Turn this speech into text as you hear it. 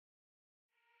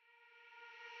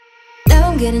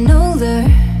getting older.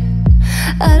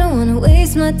 I don't wanna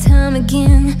waste my time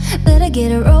again. Better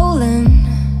get it rolling.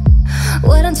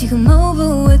 Why don't you come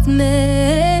over with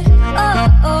me?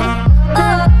 Oh, oh,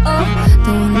 oh, oh.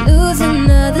 Don't wanna lose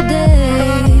another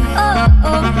day. Oh,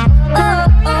 oh, oh,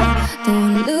 oh. Don't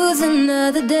wanna lose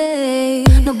another day.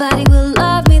 Nobody will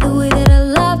love me the way that I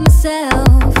love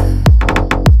myself.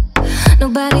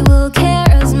 Nobody will care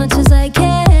as much as I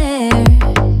care.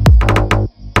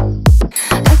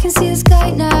 I can see the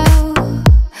sky now.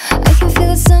 I can feel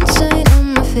the sunshine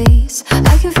on my face.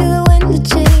 I can feel the wind to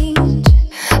change.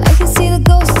 I can see the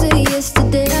ghost of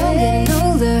yesterday. I'm getting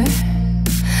older.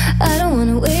 I don't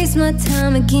wanna waste my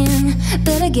time again.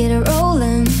 Better get it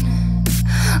rolling.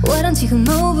 Why don't you come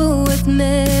over with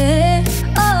me?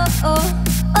 Oh, oh,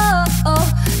 oh, oh.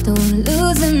 Don't wanna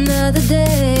lose another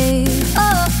day.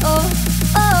 Oh, oh,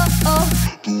 oh, oh.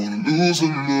 Don't wanna lose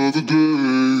another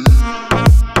day.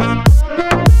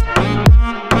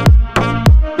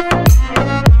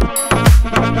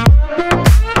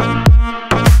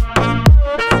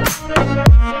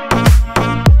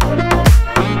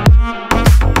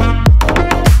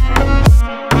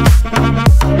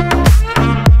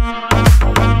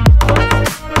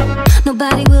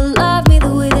 Nobody will love me the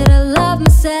way that I love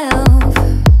myself.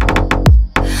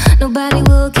 Nobody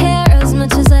will care as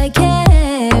much as I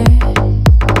care.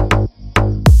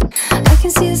 I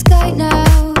can see the sky now.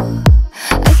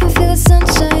 I can feel the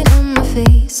sunshine on my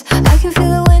face. I can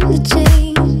feel the wind to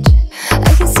change.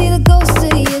 I can see the ghost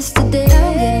of yesterday.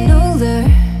 I'm getting older.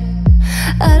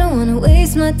 I don't wanna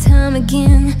waste my time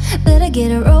again. Better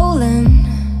get it rolling.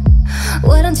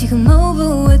 Why don't you come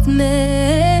over with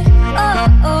me? Oh,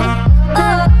 oh,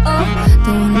 oh, oh.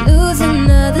 Don't wanna lose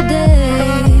another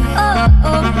day. Oh, oh, oh,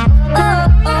 oh. Don't wanna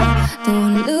lose another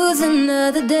day.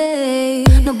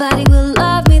 Nobody will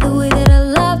love me the way that I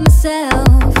love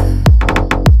myself.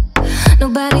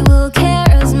 Nobody will care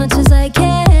as much as I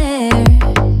care.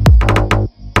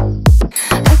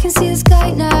 I can see the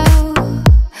sky now.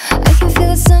 I can feel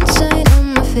the sunshine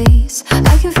on my face.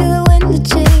 I can feel the wind to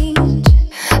change.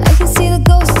 I can see the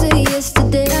ghost of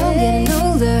yesterday. I'm getting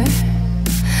older.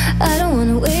 I don't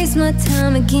wanna waste my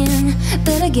time again.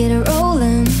 Better get it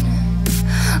rolling.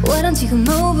 Why don't you come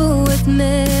over with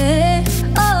me?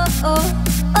 Oh, oh,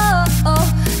 oh, oh.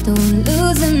 Don't wanna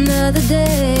lose another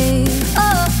day.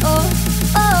 Oh, oh,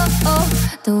 oh, oh.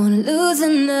 Don't wanna lose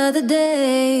another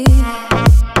day.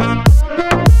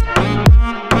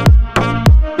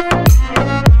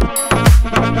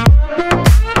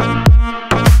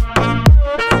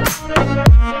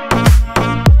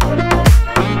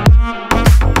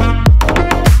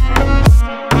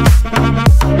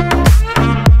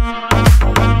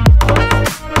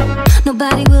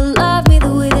 Nobody will love me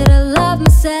the way that I love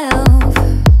myself.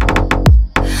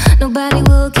 Nobody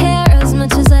will care as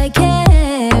much as I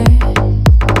care.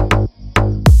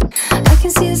 I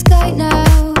can see the sky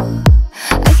now.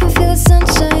 I can feel the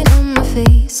sunshine on my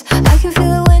face. I can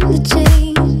feel the wind to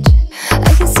change.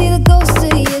 I can see the ghost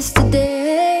of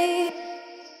yesterday.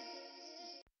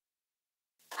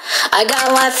 I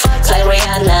got white fucks like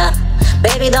Rihanna.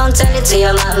 Baby, don't tell it to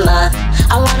your mama.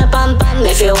 I wanna pump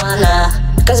if you wanna.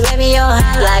 Cause baby, you're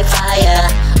hot like fire.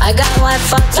 I got white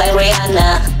fucks like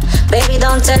Rihanna. Baby,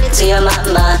 don't tell it to your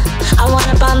mama. I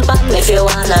wanna pump if you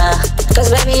wanna. Cause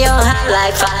baby, you're hot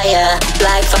like fire,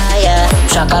 like fire. Boom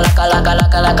shaka laka laka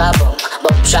laka laka boom.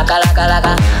 Boom shaka laka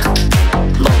laka.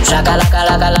 Boom shaka laka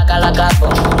laka laka laka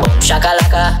boom. Boom shaka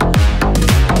laka.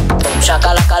 Boom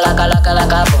shaka laka laka laka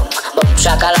laka boom. Boom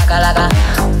shaka laka laka.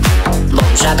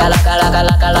 Boom shaka laka laka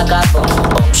laka laka boom.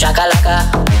 Boom shaka laka.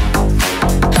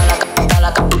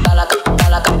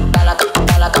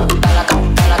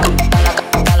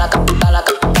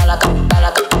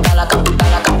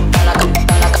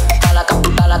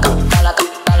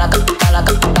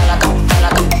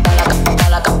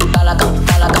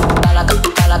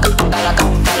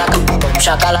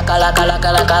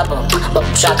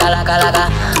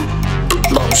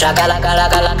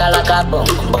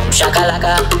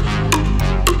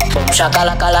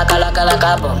 Shakalaka boom, boom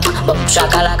shakalaka, boom shakalaka boom, boom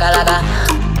shakalaka,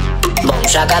 boom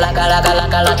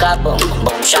shakalaka boom,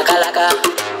 boom shakalaka,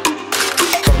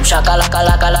 boom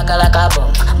shakalaka boom,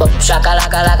 boom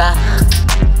shakalaka,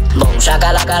 boom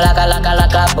shakalaka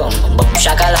boom, boom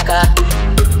shakalaka,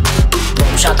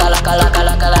 boom shakalaka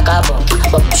boom,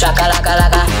 boom shakalaka, boom shakalaka boom, boom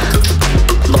shakalaka.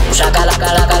 Boom shakalaka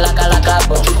laka laka laka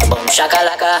boom, boom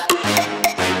shakalaka.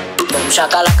 Boom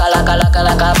shakalaka laka laka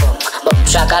laka boom, boom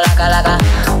shakalaka laka.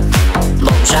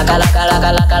 Boom shakalaka laka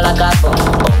laka laka boom,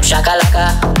 boom shakalaka.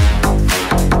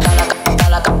 Talaka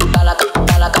talaka talaka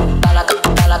talaka talaka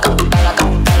talaka talaka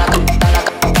talaka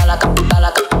talaka talaka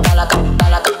talaka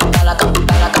talaka talaka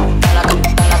talaka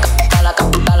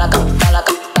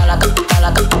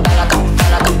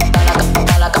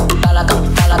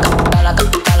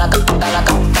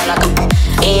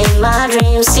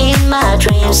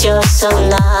dreams you're so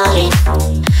naughty.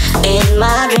 In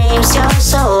my dreams you're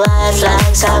so wild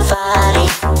like safari.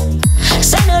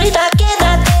 Señorita,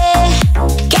 quédate,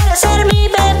 quieres ser mi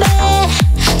bebé.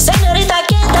 Señorita,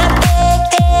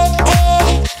 quédate,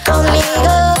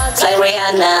 conmigo. It's like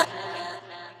Rihanna.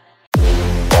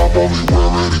 I'm only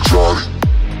wearing exotic.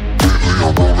 Lately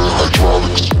I'm rolling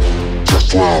hydraulics.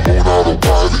 That's why I'm on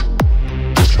autopilot.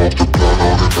 I smoke the blunt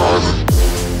on an island.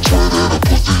 Sweat and the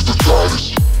pussy's the tightest.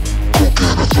 Coke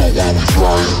in the throat while we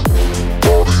flying.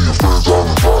 All of your friends are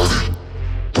invited.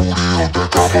 Booty on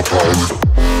deck, I'm a pilot.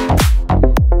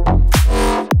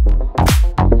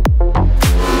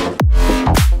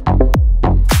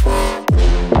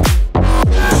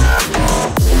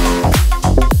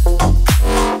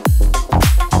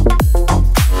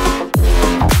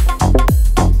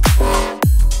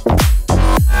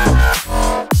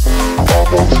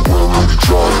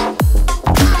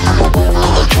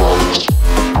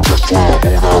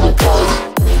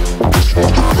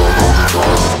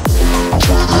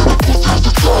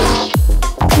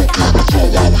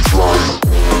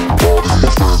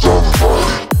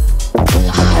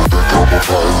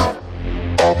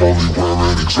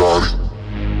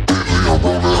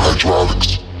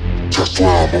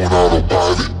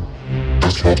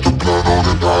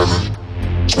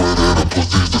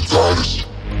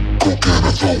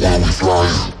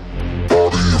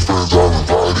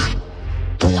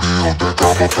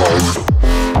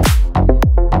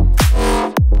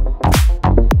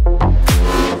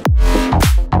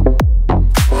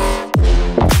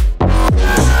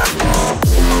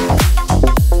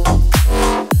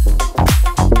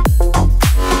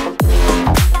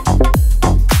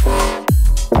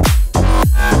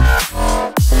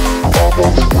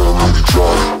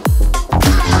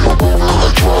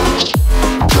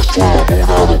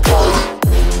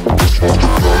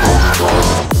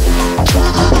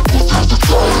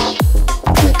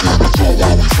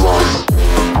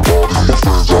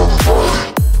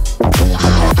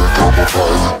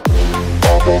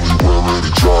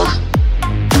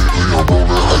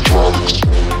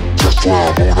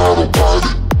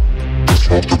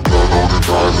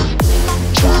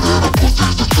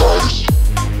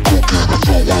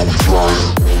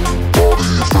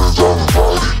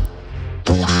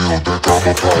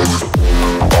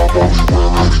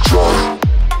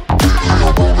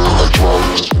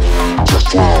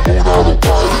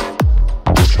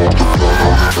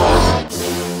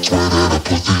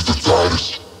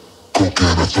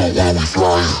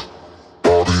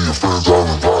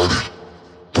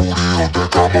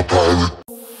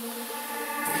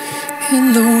 In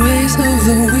the ways of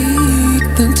the week,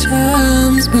 the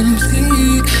time's been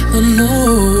bleak, I know.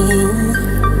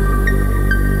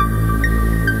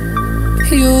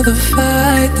 You're the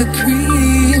fight, the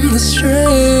cream, the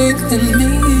strength in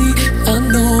me, I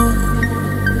know.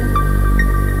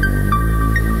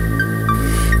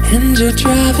 And you're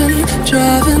driving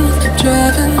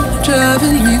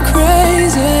me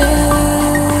crazy.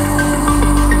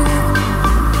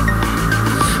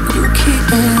 You keep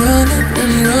on running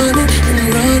and running and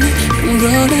running and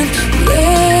running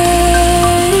late.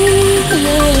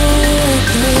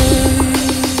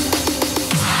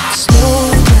 Slow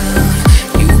down,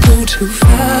 you go too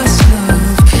fast,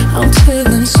 love. I'm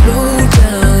telling slow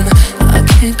down, I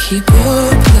can't keep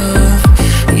up, love.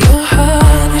 Your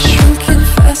heart is shrinking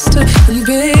faster, and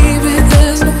baby,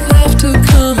 there's no laughter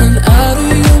coming out of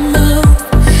your mouth,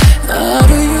 out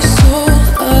of your soul,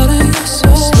 out of your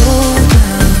soul. Slow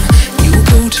down, you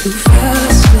go too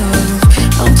fast, love.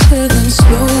 I'm telling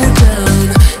slow down,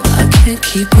 I can't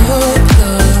keep up,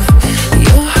 love.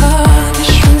 Your heart is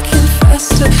shrinking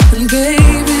faster, and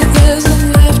baby, there's no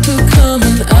laughter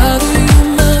coming out of your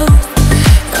mouth,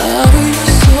 out of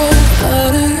your soul,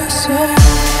 out of your soul.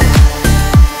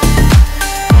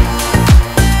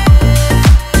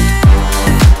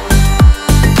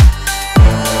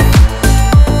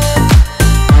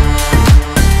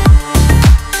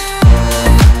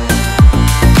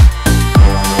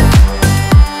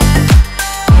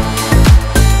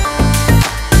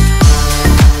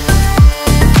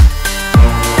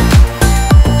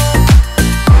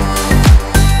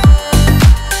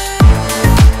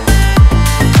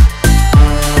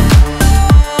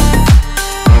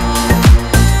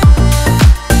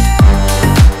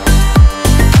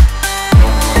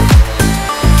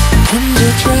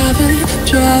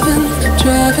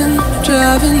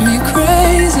 Driving me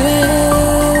crazy.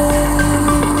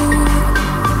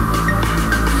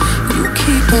 You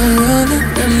keep on running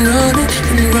and running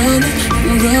and running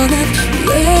and running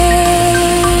late.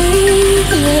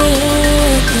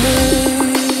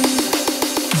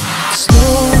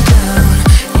 Slow down,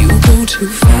 you go too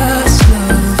fast now.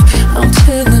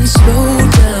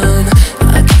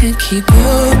 keep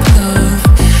up.